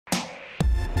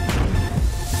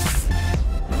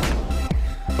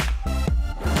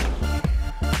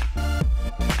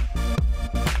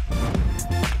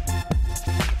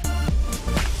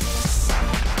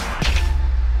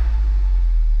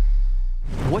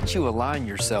what you align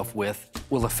yourself with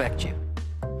will affect you.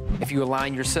 If you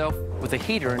align yourself with a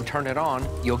heater and turn it on,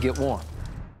 you'll get warm.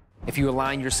 If you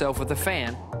align yourself with a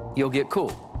fan, you'll get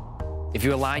cool. If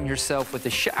you align yourself with a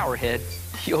shower head,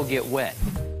 you'll get wet.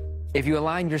 If you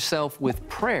align yourself with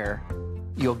prayer,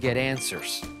 you'll get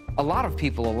answers. A lot of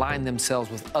people align themselves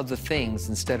with other things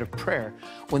instead of prayer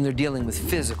when they're dealing with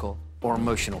physical or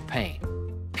emotional pain.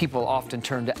 People often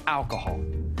turn to alcohol,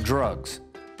 drugs,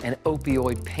 and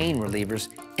opioid pain relievers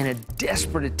in a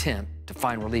desperate attempt to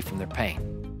find relief from their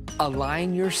pain.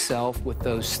 Align yourself with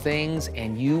those things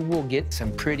and you will get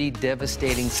some pretty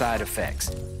devastating side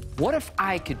effects. What if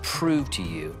I could prove to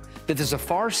you that there's a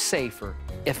far safer,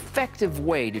 effective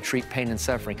way to treat pain and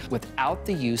suffering without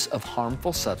the use of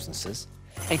harmful substances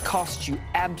and costs you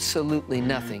absolutely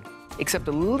nothing except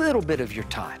a little bit of your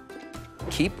time?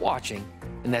 Keep watching,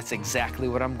 and that's exactly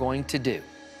what I'm going to do.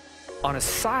 On a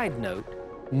side note,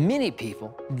 many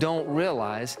people don't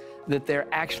realize that they're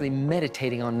actually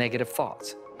meditating on negative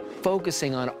thoughts,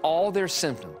 focusing on all their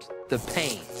symptoms, the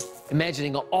pain,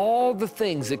 imagining all the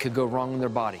things that could go wrong in their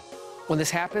body. When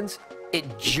this happens,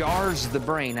 it jars the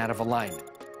brain out of alignment.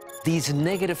 These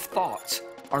negative thoughts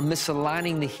are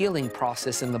misaligning the healing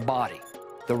process in the body.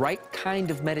 The right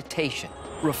kind of meditation,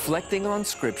 reflecting on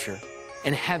Scripture,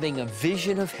 and having a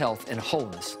vision of health and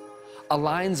wholeness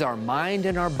aligns our mind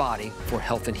and our body for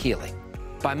health and healing.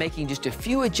 By making just a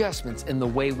few adjustments in the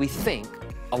way we think,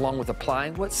 along with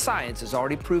applying what science has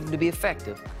already proven to be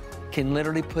effective, can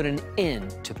literally put an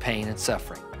end to pain and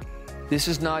suffering. This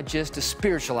is not just a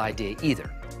spiritual idea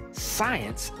either.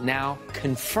 Science now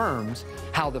confirms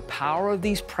how the power of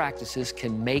these practices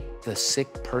can make the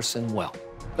sick person well.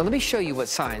 Now let me show you what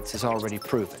science has already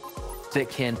proven that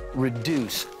can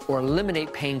reduce or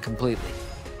eliminate pain completely,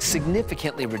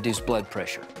 significantly reduce blood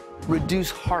pressure,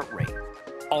 reduce heart rate,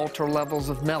 alter levels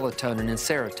of melatonin and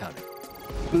serotonin,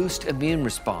 boost immune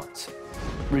response,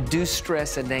 reduce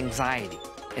stress and anxiety,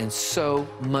 and so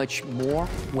much more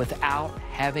without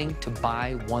having to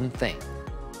buy one thing.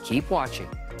 Keep watching.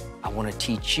 I want to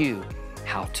teach you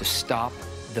how to stop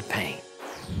the pain.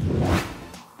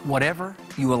 Whatever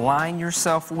you align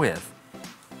yourself with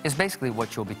is basically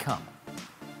what you'll become.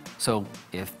 So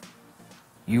if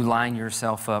you line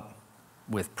yourself up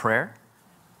with prayer,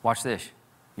 watch this,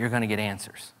 you're going to get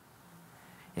answers.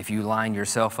 If you line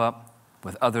yourself up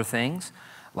with other things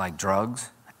like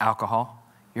drugs, alcohol,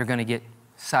 you're going to get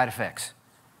side effects.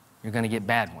 You're going to get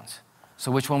bad ones.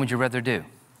 So which one would you rather do?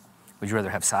 Would you rather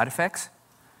have side effects?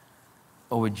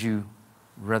 Or would you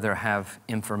rather have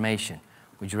information?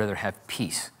 Would you rather have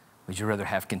peace? Would you rather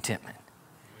have contentment?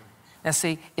 Now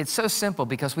see, it's so simple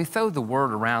because we throw the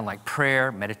word around like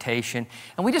prayer, meditation,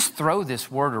 and we just throw this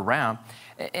word around.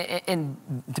 And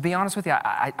to be honest with you,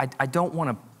 I don't want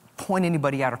to point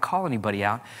anybody out or call anybody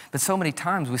out, but so many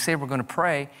times we say we're going to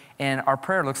pray, and our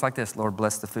prayer looks like this: Lord,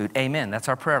 bless the food. Amen. That's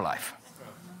our prayer life.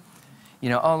 You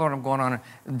know, oh, Lord, I'm going on.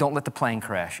 Don't let the plane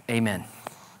crash. Amen.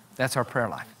 That's our prayer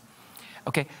life.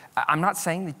 Okay, I'm not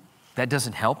saying that that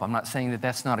doesn't help. I'm not saying that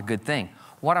that's not a good thing.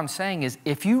 What I'm saying is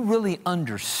if you really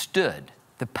understood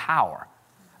the power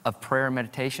of prayer and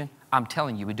meditation, I'm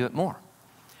telling you, we do it more.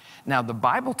 Now, the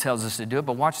Bible tells us to do it,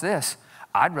 but watch this.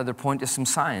 I'd rather point to some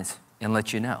science and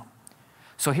let you know.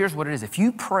 So here's what it is. If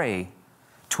you pray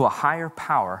to a higher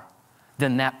power,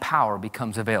 then that power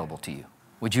becomes available to you.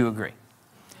 Would you agree?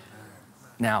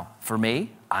 Now, for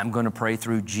me, I'm going to pray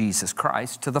through Jesus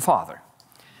Christ to the Father.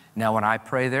 Now, when I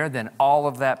pray there, then all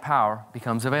of that power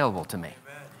becomes available to me.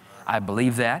 I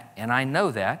believe that, and I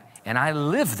know that, and I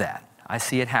live that. I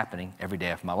see it happening every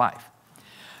day of my life.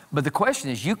 But the question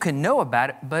is, you can know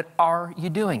about it, but are you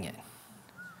doing it?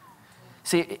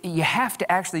 See, you have to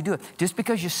actually do it. Just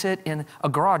because you sit in a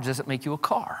garage doesn't make you a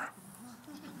car.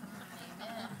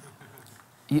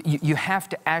 You have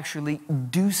to actually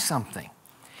do something.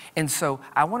 And so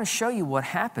I want to show you what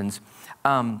happens.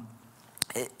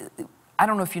 I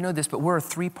don't know if you know this, but we're a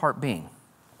three-part being.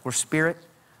 We're spirit,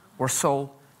 we're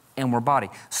soul, and we're body.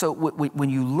 So when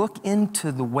you look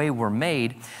into the way we're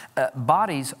made,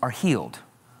 bodies are healed.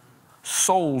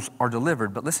 Souls are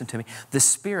delivered. But listen to me, the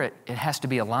spirit, it has to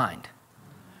be aligned.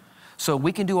 So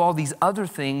we can do all these other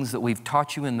things that we've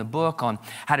taught you in the book on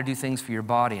how to do things for your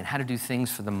body and how to do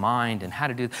things for the mind and how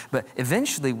to do, but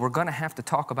eventually we're going to have to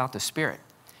talk about the spirit,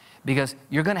 because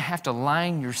you're going to have to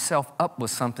line yourself up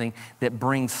with something that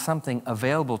brings something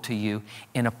available to you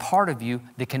in a part of you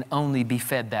that can only be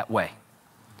fed that way.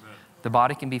 The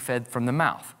body can be fed from the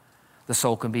mouth. The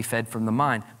soul can be fed from the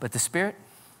mind. But the spirit,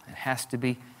 it has to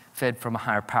be fed from a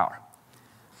higher power.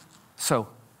 So,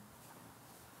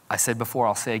 I said before,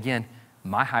 I'll say again,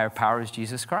 my higher power is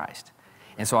Jesus Christ.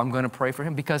 And so I'm going to pray for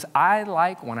him because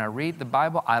when I read the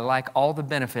Bible, I like all the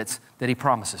benefits that he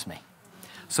promises me.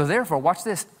 So therefore, watch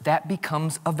this, that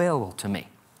becomes available to me.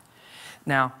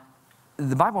 Now,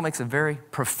 the Bible makes a very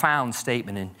profound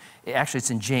statement, and actually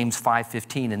it's in James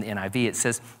 5:15 in the NIV. It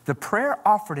says, the prayer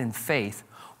offered in faith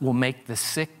will make the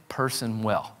sick person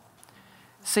well.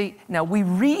 See, now we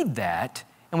read that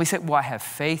and we say, well, I have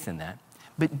faith in that,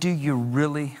 but do you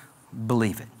really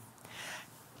believe it?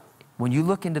 When you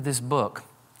look into this book,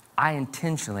 I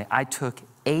took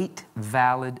 8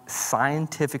 valid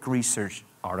scientific research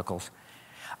articles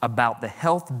about the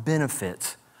health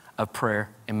benefits of prayer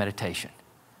and meditation.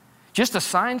 Just a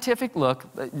scientific look,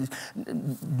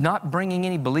 not bringing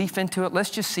any belief into it. Let's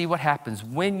just see what happens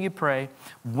when you pray,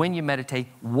 when you meditate,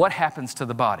 what happens to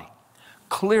the body.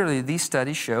 Clearly, these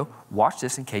studies show, watch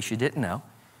this in case you didn't know,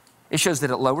 it shows that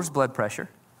it lowers blood pressure,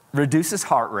 reduces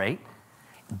heart rate,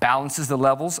 balances the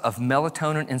levels of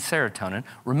melatonin and serotonin.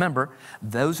 Remember,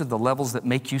 those are the levels that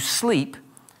make you sleep.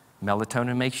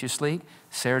 Melatonin makes you sleep.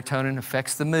 Serotonin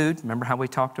affects the mood. Remember how we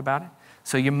talked about it?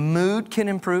 So your mood can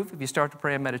improve if you start to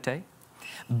pray and meditate.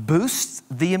 Boosts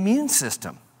the immune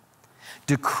system.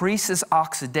 Decreases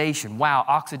oxidation. Wow,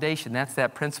 oxidation, that's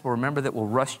that principle, remember, that will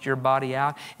rust your body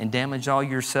out and damage all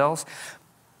your cells.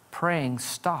 Praying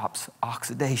stops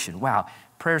oxidation. Wow,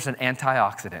 prayer's an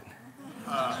antioxidant.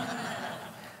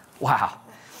 Wow.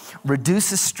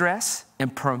 Reduces stress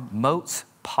and promotes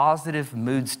positive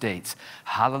mood states.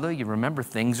 Hallelujah. Remember,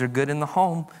 things are good in the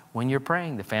home when you're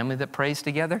praying. The family that prays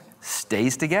together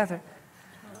stays together.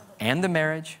 And the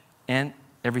marriage and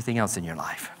everything else in your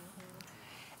life.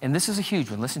 And this is a huge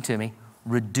one. Listen to me.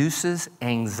 Reduces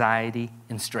anxiety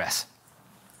and stress.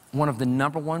 One of the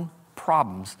number one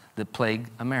problems that plague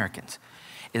Americans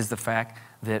is the fact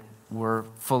that we're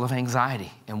full of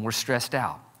anxiety and we're stressed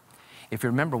out. If you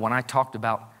remember when I talked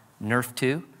about Nerf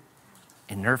 2,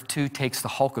 and Nerf 2 takes the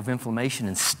hulk of inflammation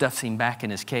and stuffs him back in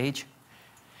his cage,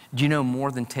 do you know more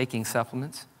than taking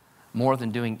supplements, more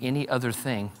than doing any other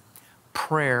thing,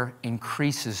 prayer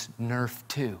increases Nerf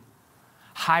 2,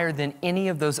 higher than any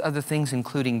of those other things,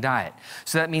 including diet.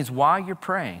 So that means while you're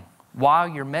praying, while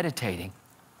you're meditating,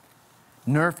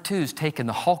 Nerf 2 is taking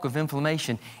the hulk of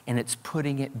inflammation and it's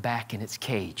putting it back in its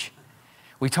cage.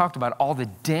 We talked about all the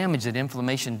damage that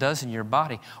inflammation does in your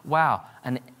body. Wow,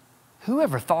 and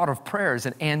whoever thought of prayer as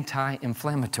an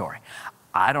anti-inflammatory?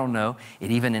 I don't know. It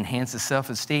even enhances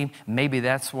self-esteem. Maybe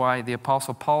that's why the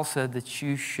Apostle Paul said that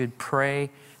you should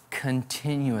pray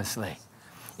continuously.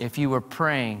 If you were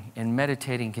praying and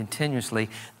meditating continuously,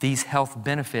 these health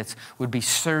benefits would be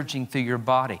surging through your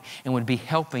body and would be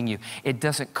helping you. It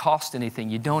doesn't cost anything.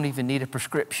 You don't even need a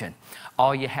prescription.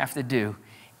 All you have to do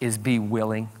is be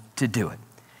willing to do it.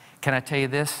 Can I tell you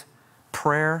this?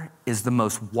 Prayer is the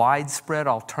most widespread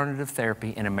alternative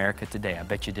therapy in America today. I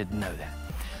bet you didn't know that.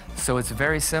 So it's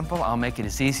very simple. I'll make it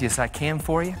as easy as I can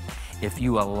for you. If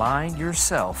you align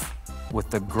yourself with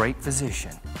the great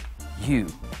physician, you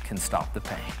can stop the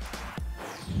pain.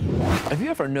 Have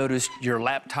you ever noticed your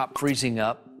laptop freezing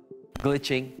up,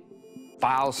 glitching,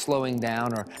 files slowing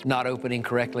down, or not opening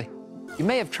correctly? You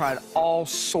may have tried all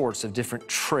sorts of different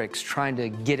tricks trying to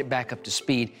get it back up to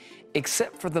speed,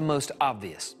 except for the most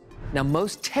obvious. Now,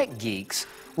 most tech geeks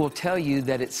will tell you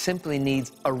that it simply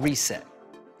needs a reset.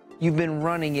 You've been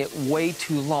running it way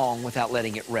too long without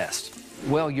letting it rest.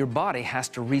 Well, your body has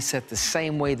to reset the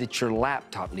same way that your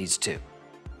laptop needs to.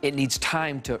 It needs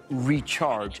time to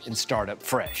recharge and start up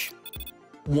fresh.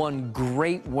 One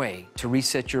great way to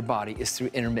reset your body is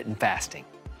through intermittent fasting.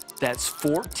 That's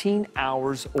 14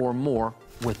 hours or more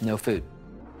with no food.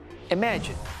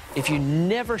 Imagine if you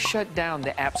never shut down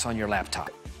the apps on your laptop.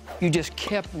 You just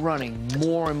kept running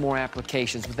more and more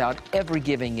applications without ever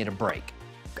giving it a break.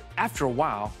 After a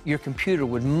while, your computer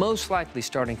would most likely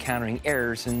start encountering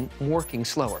errors and working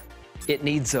slower. It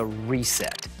needs a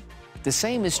reset. The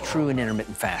same is true in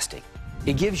intermittent fasting.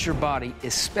 It gives your body,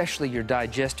 especially your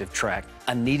digestive tract,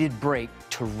 a needed break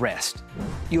to rest.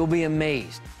 You'll be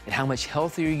amazed at how much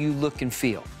healthier you look and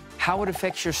feel, how it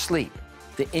affects your sleep,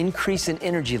 the increase in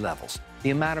energy levels, the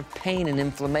amount of pain and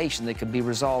inflammation that can be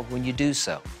resolved when you do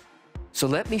so. So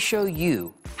let me show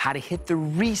you how to hit the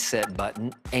reset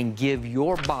button and give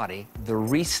your body the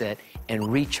reset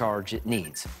and recharge it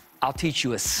needs. I'll teach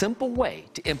you a simple way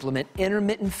to implement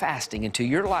intermittent fasting into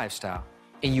your lifestyle,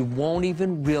 and you won't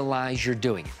even realize you're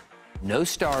doing it. No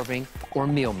starving or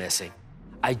meal missing.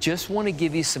 I just want to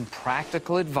give you some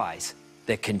practical advice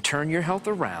that can turn your health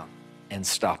around and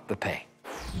stop the pain.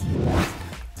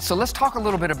 So let's talk a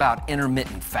little bit about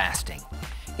intermittent fasting.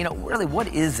 You know, really, what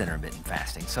is intermittent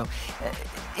fasting? So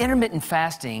intermittent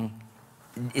fasting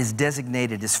is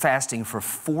designated as fasting for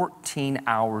 14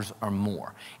 hours or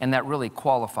more. And that really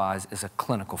qualifies as a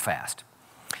clinical fast.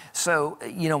 So,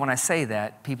 you know, when I say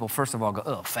that, people first of all go,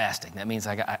 oh, fasting. That means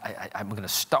I'm going to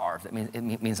starve. That means,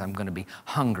 it means I'm going to be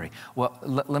hungry. Well,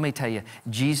 let me tell you,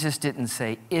 Jesus didn't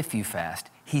say if you fast.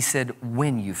 He said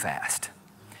when you fast.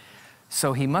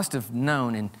 So he must have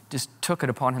known and just took it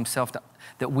upon himself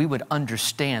that we would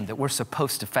understand that we're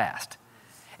supposed to fast.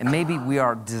 And maybe we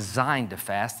are designed to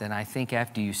fast, and I think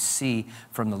after you see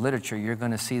from the literature, you're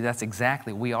going to see that's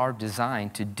exactly, we are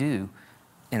designed to do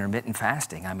intermittent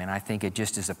fasting. I mean, I think it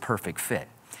just is a perfect fit.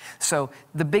 So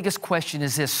the biggest question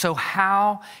is this: so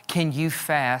how can you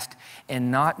fast and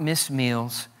not miss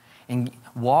meals and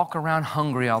walk around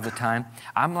hungry all the time?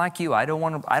 I'm like you, I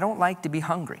don't like to be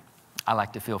hungry. I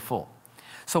like to feel full.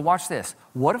 So watch this.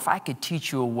 What if I could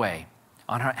teach you a way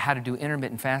on how to do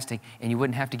intermittent fasting and you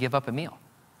wouldn't have to give up a meal?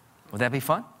 Would that be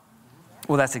fun?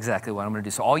 Well, that's exactly what I'm going to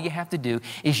do. So all you have to do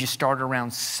is you start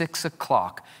around 6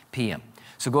 o'clock p.m.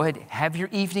 So go ahead, have your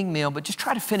evening meal, but just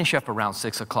try to finish up around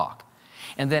 6 o'clock.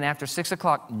 And then after 6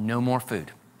 o'clock, no more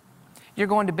food. You're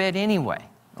going to bed anyway,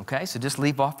 okay? So just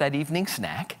leave off that evening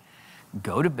snack,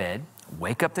 go to bed,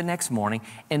 wake up the next morning,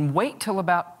 and wait till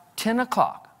about 10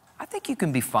 o'clock. I think you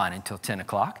can be fine until 10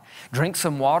 o'clock. Drink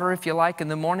some water if you like in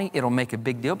the morning. It'll make a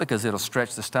big deal because it'll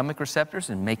stretch the stomach receptors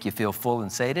and make you feel full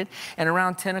and sated. And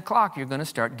around 10 o'clock, you're going to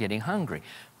start getting hungry.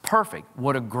 Perfect.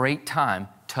 What a great time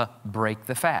to break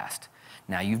the fast.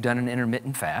 Now, you've done an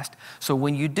intermittent fast. So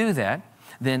when you do that,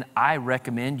 then I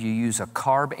recommend you use a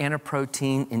carb and a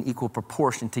protein in equal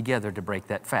proportion together to break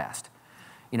that fast.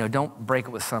 You know, don't break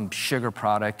it with some sugar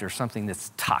product or something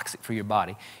that's toxic for your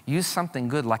body. Use something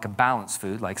good like a balanced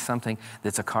food, like something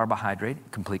that's a carbohydrate,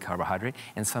 complete carbohydrate,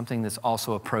 and something that's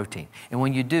also a protein. And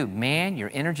when you do, man,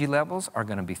 your energy levels are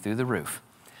going to be through the roof.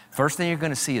 First thing you're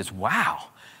going to see is, wow,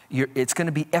 it's going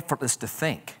to be effortless to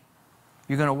think.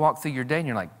 You're going to walk through your day and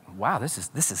you're like, wow, this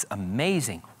is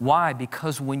amazing. Why?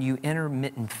 Because when you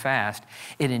intermittent fast,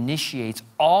 it initiates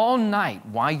all night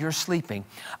while you're sleeping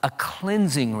a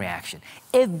cleansing reaction.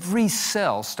 Every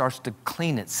cell starts to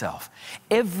clean itself.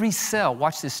 Every cell,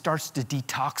 watch this, starts to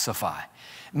detoxify.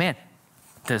 Man,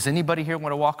 does anybody here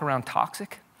want to walk around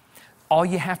toxic? All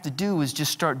you have to do is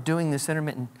just start doing this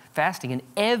intermittent fasting, and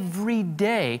every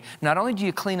day, not only do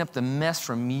you clean up the mess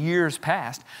from years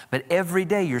past, but every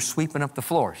day you're sweeping up the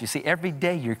floors. You see, every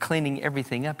day you're cleaning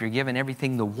everything up. You're giving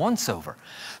everything the once-over.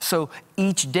 So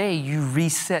each day you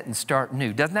reset and start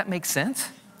new. Doesn't that make sense?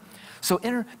 So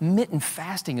intermittent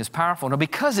fasting is powerful. Now,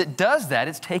 because it does that,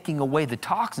 it's taking away the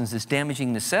toxins, it's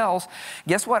damaging the cells.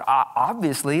 Guess what?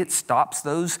 Obviously, it stops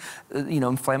those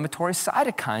inflammatory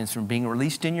cytokines from being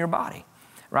released in your body,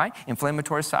 right?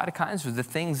 Inflammatory cytokines are the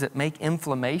things that make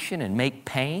inflammation and make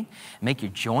pain, make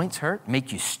your joints hurt,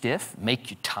 make you stiff, make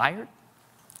you tired.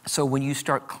 So when you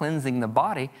start cleansing the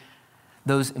body,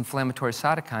 those inflammatory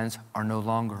cytokines are no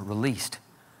longer released.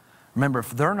 Remember, if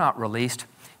they're not released,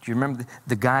 do you remember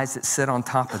the guys that sit on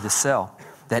top of the cell,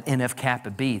 that NF-kappa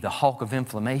B, the hulk of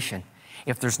inflammation?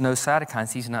 If there's no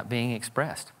cytokines, he's not being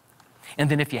expressed.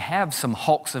 And then if you have some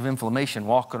hulks of inflammation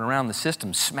walking around the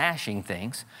system, smashing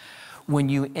things, when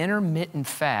you intermittent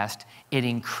fast, it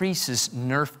increases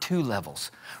NRF2 levels.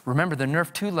 Remember, the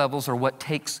NRF2 levels are what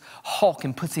takes Hulk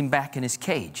and puts him back in his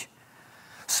cage.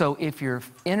 So if you're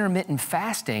intermittent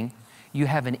fasting, you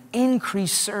have an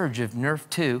increased surge of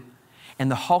NRF2, and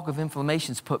the hulk of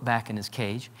inflammation is put back in his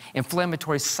cage.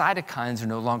 Inflammatory cytokines are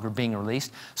no longer being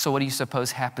released. So what do you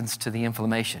suppose happens to the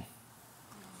inflammation?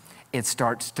 It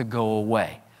starts to go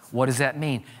away. What does that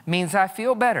mean? It means I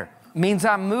feel better. It means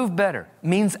I move better. It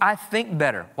means I think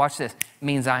better. Watch this. It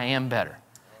means I am better.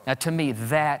 Now, to me,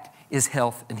 that is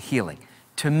health and healing.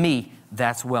 To me,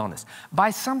 that's wellness. By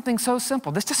something so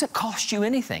simple. This doesn't cost you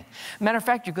anything. Matter of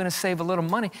fact, you're going to save a little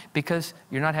money because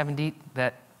you're not having to eat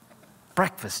that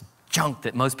breakfast junk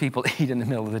that most people eat in the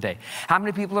middle of the day. How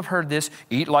many people have heard this?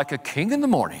 Eat like a king in the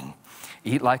morning,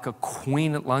 eat like a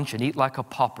queen at lunch, and eat like a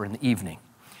pauper in the evening.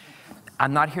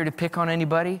 I'm not here to pick on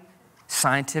anybody.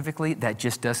 Scientifically, that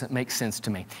just doesn't make sense to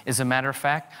me. As a matter of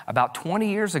fact, about 20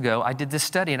 years ago, I did this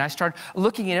study, and I started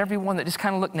looking at everyone that just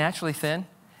kind of looked naturally thin.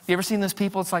 Have you ever seen those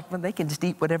people? It's like, well, they can just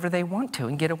eat whatever they want to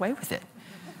and get away with it.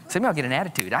 Some of y'all get an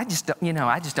attitude. I just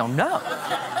don't know.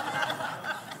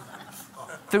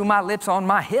 Threw my lips on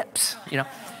my hips,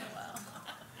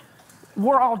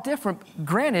 We're all different,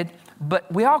 granted, but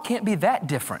we all can't be that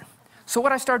different. So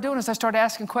what I started doing is I started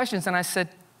asking questions, and I said,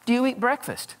 do you eat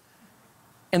breakfast?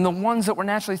 And the ones that were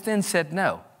naturally thin said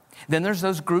no. Then there's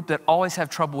those group that always have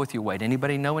trouble with your weight.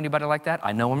 Anybody know anybody like that?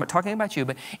 I know I'm not talking about you,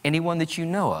 but anyone that you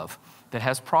know of that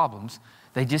has problems,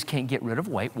 They just can't get rid of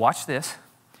weight. Watch this.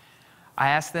 I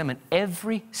asked them, and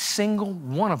every single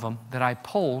one of them that I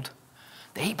polled,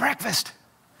 they eat breakfast.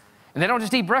 And they don't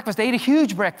just eat breakfast, they eat a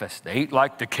huge breakfast. They eat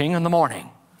like the king in the morning.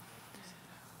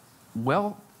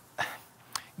 Well,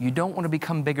 you don't want to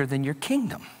become bigger than your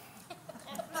kingdom.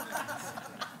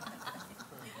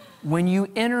 When you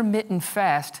intermittent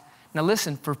fast, now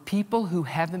listen, for people who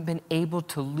haven't been able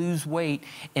to lose weight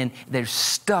and they're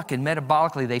stuck and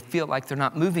metabolically they feel like they're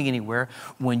not moving anywhere,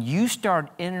 when you start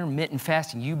intermittent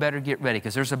fasting, you better get ready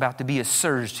because there's about to be a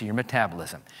surge to your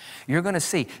metabolism. You're going to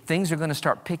see things are going to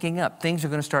start picking up. Things are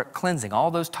going to start cleansing.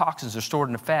 All those toxins are stored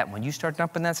in the fat. When you start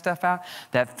dumping that stuff out,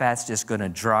 that fat's just going to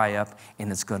dry up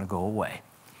and it's going to go away.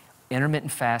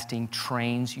 Intermittent fasting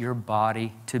trains your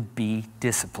body to be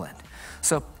disciplined.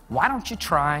 So why don't you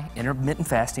try intermittent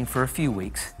fasting for a few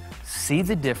weeks, see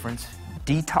the difference,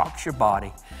 detox your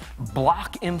body,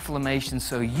 block inflammation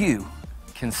so you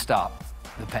can stop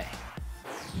the pain.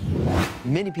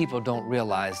 Many people don't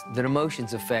realize that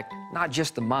emotions affect not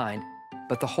just the mind,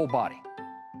 but the whole body.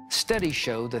 Studies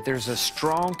show that there's a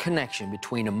strong connection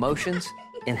between emotions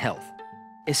and health,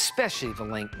 especially the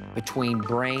link between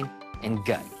brain and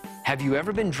gut. Have you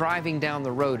ever been driving down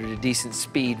the road at a decent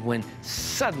speed when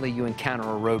suddenly you encounter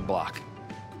a roadblock?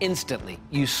 Instantly,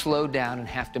 you slow down and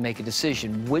have to make a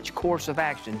decision which course of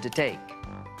action to take.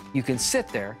 You can sit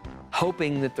there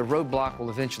hoping that the roadblock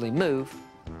will eventually move.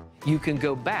 You can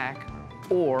go back,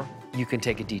 or you can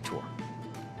take a detour.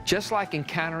 Just like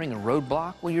encountering a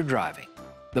roadblock when you're driving,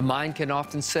 the mind can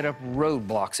often set up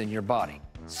roadblocks in your body,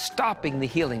 stopping the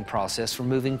healing process from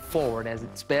moving forward as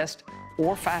its best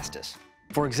or fastest.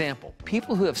 For example,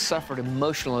 people who have suffered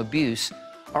emotional abuse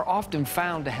are often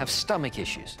found to have stomach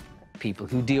issues. People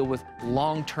who deal with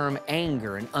long-term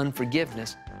anger and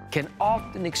unforgiveness can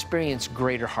often experience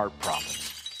greater heart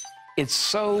problems. It's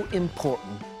so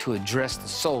important to address the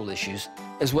soul issues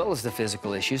as well as the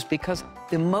physical issues because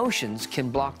emotions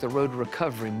can block the road to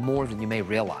recovery more than you may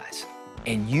realize.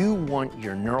 And you want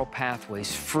your neural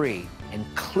pathways free and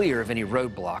clear of any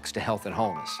roadblocks to health and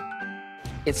wholeness.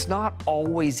 It's not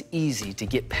always easy to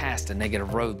get past a negative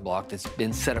roadblock that's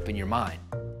been set up in your mind.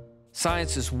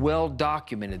 Science has well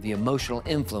documented the emotional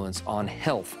influence on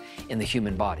health in the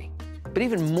human body. But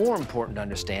even more important to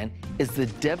understand is the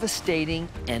devastating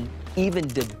and even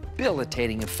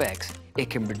debilitating effects it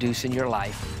can produce in your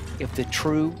life if the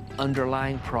true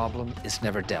underlying problem is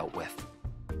never dealt with.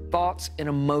 Thoughts and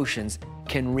emotions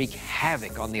can wreak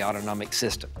havoc on the autonomic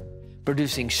system,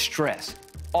 producing stress,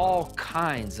 all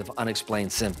kinds of unexplained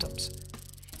symptoms.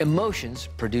 Emotions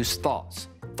produce thoughts.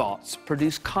 Thoughts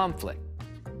produce conflict.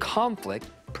 Conflict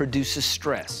produces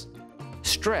stress.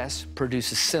 Stress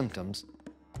produces symptoms,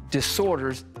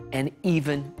 disorders, and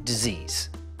even disease.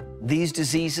 These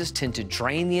diseases tend to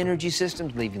drain the energy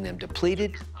systems, leaving them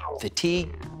depleted,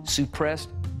 fatigued, suppressed,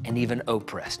 and even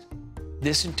oppressed.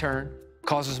 This, in turn,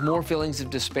 causes more feelings of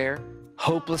despair,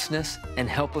 hopelessness, and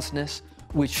helplessness,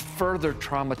 which further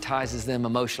traumatizes them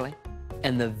emotionally,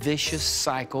 and the vicious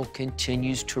cycle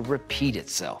continues to repeat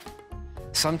itself.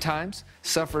 Sometimes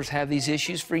sufferers have these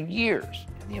issues for years,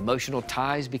 and the emotional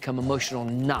ties become emotional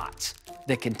knots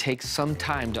that can take some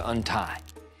time to untie.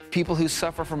 People who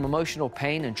suffer from emotional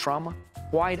pain and trauma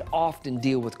quite often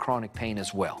deal with chronic pain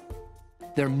as well.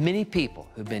 There are many people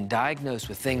who've been diagnosed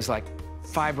with things like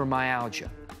fibromyalgia,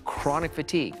 chronic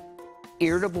fatigue,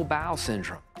 irritable bowel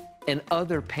syndrome, and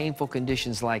other painful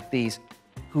conditions like these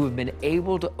who have been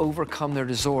able to overcome their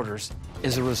disorders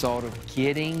as a result of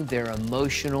getting their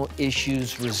emotional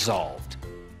issues resolved,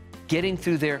 getting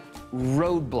through their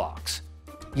roadblocks.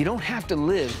 You don't have to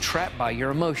live trapped by your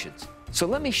emotions. So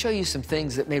let me show you some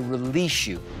things that may release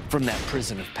you from that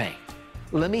prison of pain.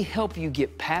 Let me help you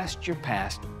get past your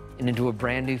past and into a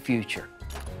brand new future.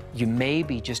 You may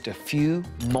be just a few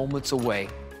moments away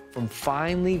from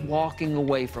finally walking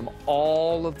away from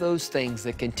all of those things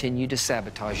that continue to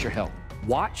sabotage your health.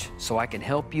 Watch so I can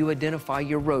help you identify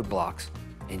your roadblocks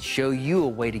and show you a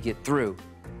way to get through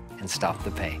and stop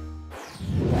the pain.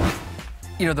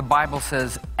 You know, the Bible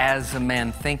says, as a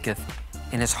man thinketh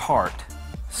in his heart,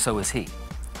 so is he.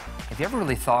 Have you ever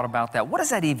really thought about that? What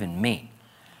does that even mean?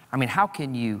 I mean, how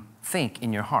can you think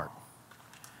in your heart?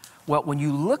 Well, when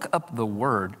you look up the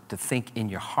word to think in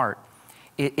your heart,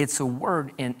 it's a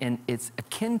word, and it's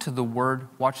akin to the word,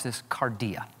 watch this,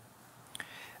 cardia.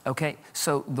 Okay,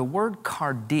 so the word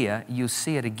cardia, you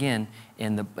see it again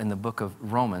in the book of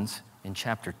Romans in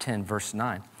chapter 10, verse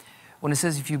 9, when it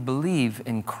says if you believe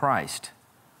in Christ,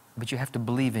 but you have to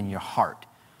believe in your heart.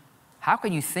 How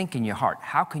can you think in your heart?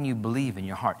 How can you believe in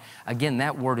your heart? Again,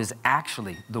 that word is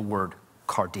actually the word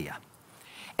cardia.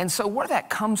 And so where that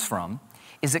comes from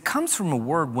is it comes from a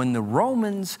word when the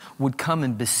Romans would come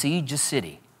and besiege a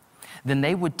city, then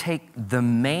they would take the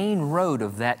main road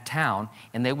of that town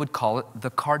and they would call it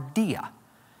the cardia.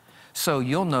 So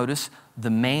you'll notice the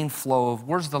main flow of,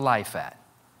 where's the life at?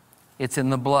 It's in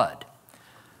the blood.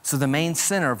 So the main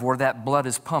center of where that blood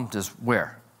is pumped is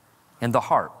where? In the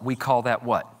heart. We call that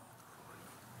what?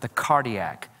 The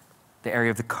cardiac, the area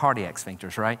of the cardiac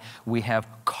sphincters, right? We have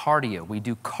cardio. We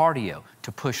do cardio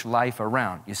to push life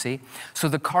around, you see? So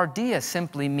the cardia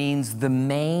simply means the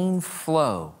main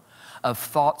flow of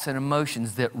thoughts and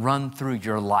emotions that run through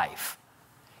your life.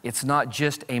 It's not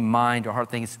just a mind or heart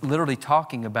thing. It's literally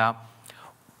talking about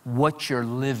what you're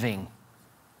living.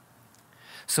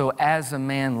 So as a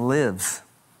man lives,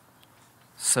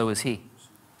 so is he.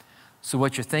 So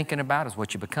what you're thinking about is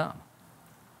what you become.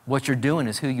 What you're doing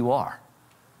is who you are.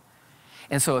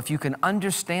 And so if you can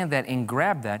understand that and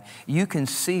grab that, you can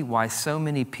see why so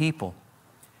many people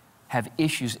have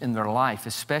issues in their life,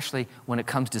 especially when it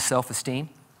comes to self-esteem.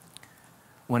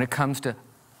 When it comes to,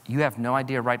 you have no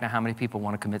idea right now how many people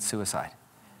want to commit suicide.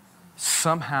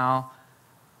 Somehow,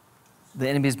 the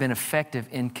enemy has been effective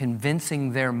in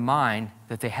convincing their mind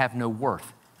that they have no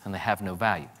worth and they have no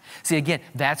value. See, again,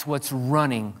 that's what's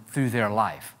running through their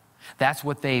life. That's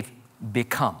what they've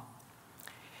become.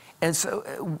 And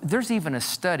so there's even a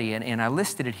study, and I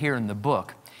listed it here in the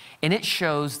book, and it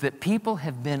shows that people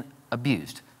have been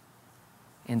abused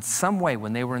in some way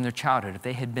when they were in their childhood. If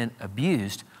they had been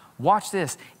abused, watch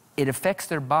this, it affects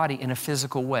their body in a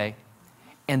physical way,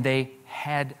 and they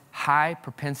had high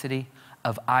propensity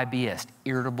of IBS,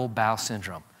 irritable bowel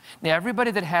syndrome. Now, everybody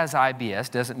that has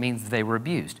IBS doesn't mean that they were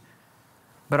abused,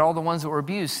 but all the ones that were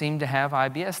abused seem to have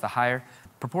IBS, the higher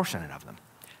proportion of them.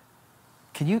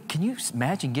 Can you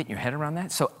imagine getting your head around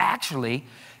that? So actually,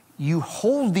 you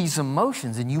hold these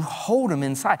emotions and you hold them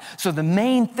inside. So the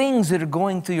main things that are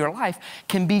going through your life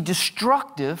can be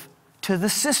destructive to the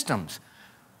systems.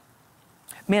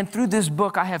 Man, through this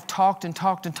book, I have talked and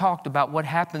talked and talked about what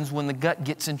happens when the gut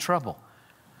gets in trouble.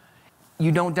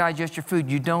 You don't digest your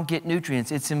food. You don't get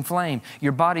nutrients. It's inflamed.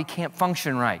 Your body can't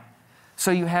function right.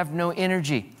 So you have no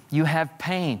energy. You have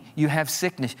pain. You have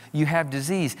sickness. You have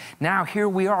disease. Now here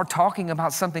we are talking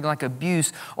about something like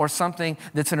abuse or something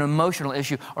that's an emotional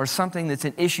issue or something that's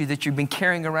an issue that you've been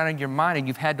carrying around in your mind and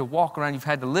you've had to walk around, you've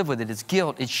had to live with it. It's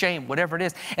guilt, it's shame, whatever it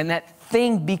is. And that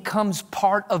thing becomes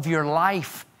part of your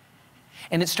life.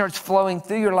 And it starts flowing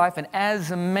through your life. And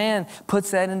as a man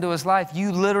puts that into his life,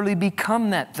 you literally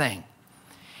become that thing.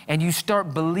 And you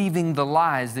start believing the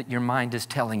lies that your mind is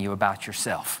telling you about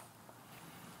yourself.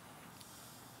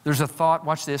 There's a thought,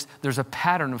 watch this, there's a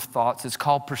pattern of thoughts. It's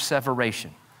called perseveration.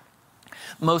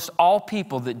 Most all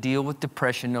people that deal with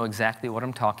depression know exactly what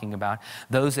I'm talking about.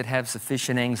 Those that have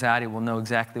sufficient anxiety will know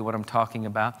exactly what I'm talking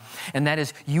about. And that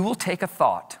is, you will take a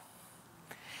thought,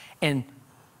 and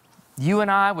you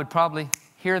and I would probably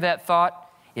hear that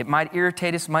thought. It might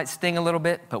irritate us, might sting a little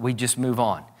bit, but we just move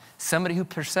on. Somebody who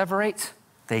perseverates,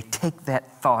 they take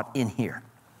that thought in here,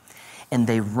 and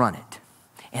they run it,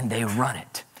 and they run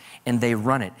it, and they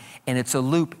run it. And it's a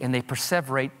loop, and they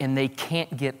perseverate, and they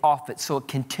can't get off it. So it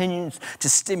continues to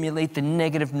stimulate the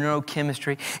negative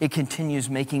neurochemistry. It continues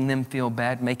making them feel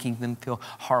bad, making them feel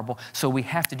horrible. So we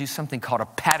have to do something called a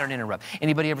pattern interrupt.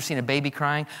 Anybody ever seen a baby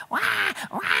crying? Wah,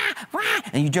 wah, wah,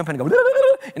 and you jump in and go,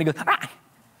 and it goes, ah.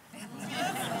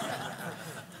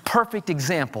 Perfect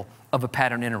example of a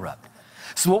pattern interrupt.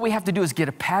 So what we have to do is get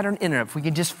a pattern interrupt. If we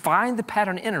can just find the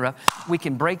pattern interrupt, we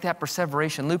can break that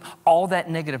perseveration loop. All that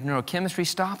negative neurochemistry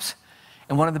stops.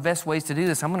 And one of the best ways to do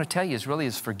this, I'm going to tell you,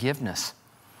 is forgiveness.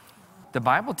 The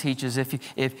Bible teaches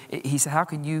he said, how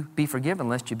can you be forgiven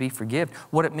lest you be forgiven?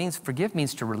 What it means, forgive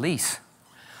means to release.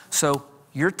 So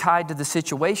you're tied to the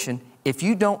situation. If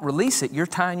you don't release it, you're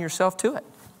tying yourself to it.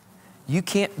 You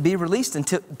can't be released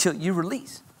until you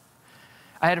release.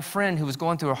 I had a friend who was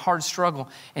going through a hard struggle,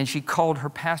 and she called her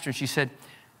pastor, and she said,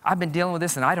 I've been dealing with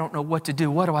this, and I don't know what to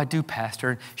do. What do I do, pastor?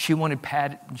 And she wanted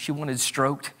patted, she wanted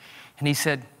stroked. And he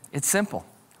said, it's simple.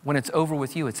 When it's over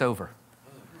with you, it's over.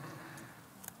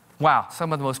 Wow,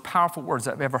 some of the most powerful words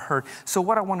I've ever heard. So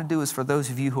what I want to do is for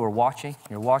those of you who are watching,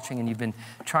 you're watching and you've been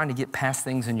trying to get past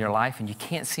things in your life, and you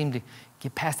can't seem to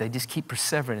get past it. They just keep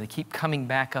persevering. They keep coming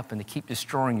back up, and they keep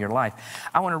destroying your life.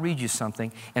 I want to read you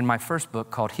something in my first book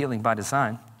called Healing by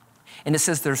Design. And it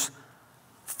says there's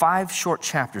 5 short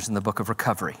chapters in the book of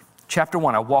recovery. Chapter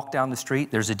 1, I walk down the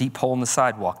street. There's a deep hole in the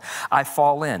sidewalk. I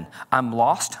fall in. I'm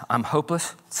lost. I'm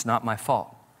hopeless. It's not my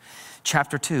fault.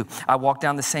 Chapter 2, I walk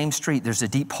down the same street. There's a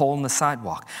deep hole in the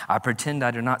sidewalk. I pretend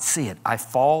I do not see it. I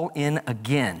fall in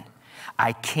again.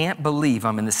 I can't believe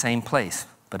I'm in the same place,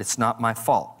 but it's not my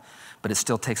fault. but it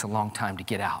still takes a long time to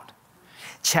get out.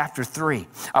 Chapter 3,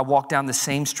 I walk down the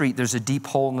same street. There's a deep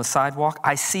hole in the sidewalk.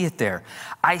 I see it there.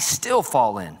 I still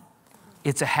fall in.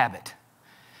 It's a habit.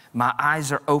 My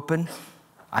eyes are open.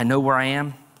 I know where I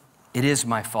am. It is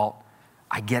my fault.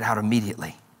 I get out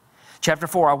immediately. Chapter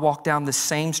 4, I walk down the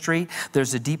same street.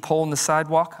 There's a deep hole in the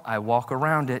sidewalk. I walk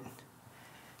around it.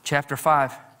 Chapter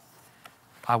 5,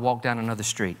 I walk down another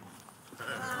street.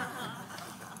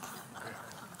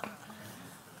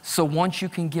 So once you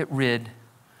can get rid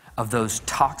of those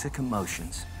toxic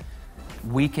emotions,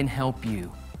 we can help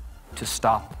you to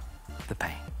stop the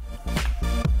pain.